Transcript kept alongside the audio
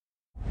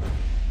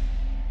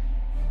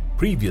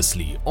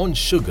Previously on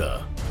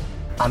Sugar.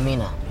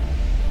 Amina,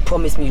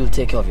 promise me you'll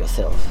take care of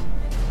yourself.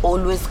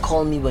 Always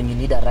call me when you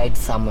need a ride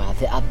somewhere.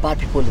 There are bad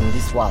people in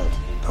this world.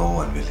 No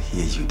one will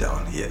hear you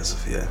down here,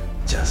 Sophia.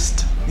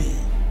 Just me.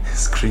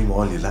 Scream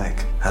all you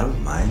like. I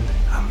don't mind.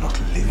 I'm not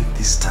leaving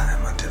this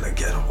time until I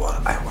get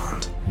what I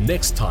want.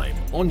 Next time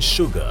on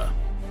Sugar.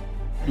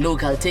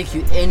 Look, I'll take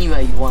you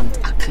anywhere you want.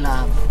 A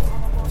club,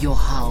 your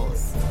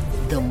house,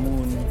 the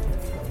moon,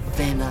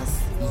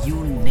 Venus,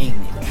 you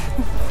name it.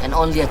 And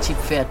only a cheap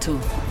fare too.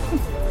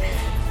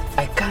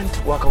 I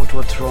can't work out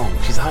what's wrong.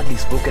 She's hardly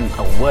spoken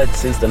a word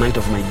since the night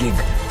of my gig,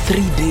 3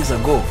 days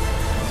ago.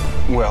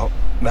 Well,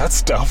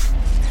 that's tough.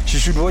 She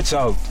should watch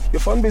out. Your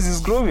fan base is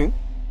growing.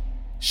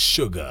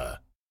 Sugar.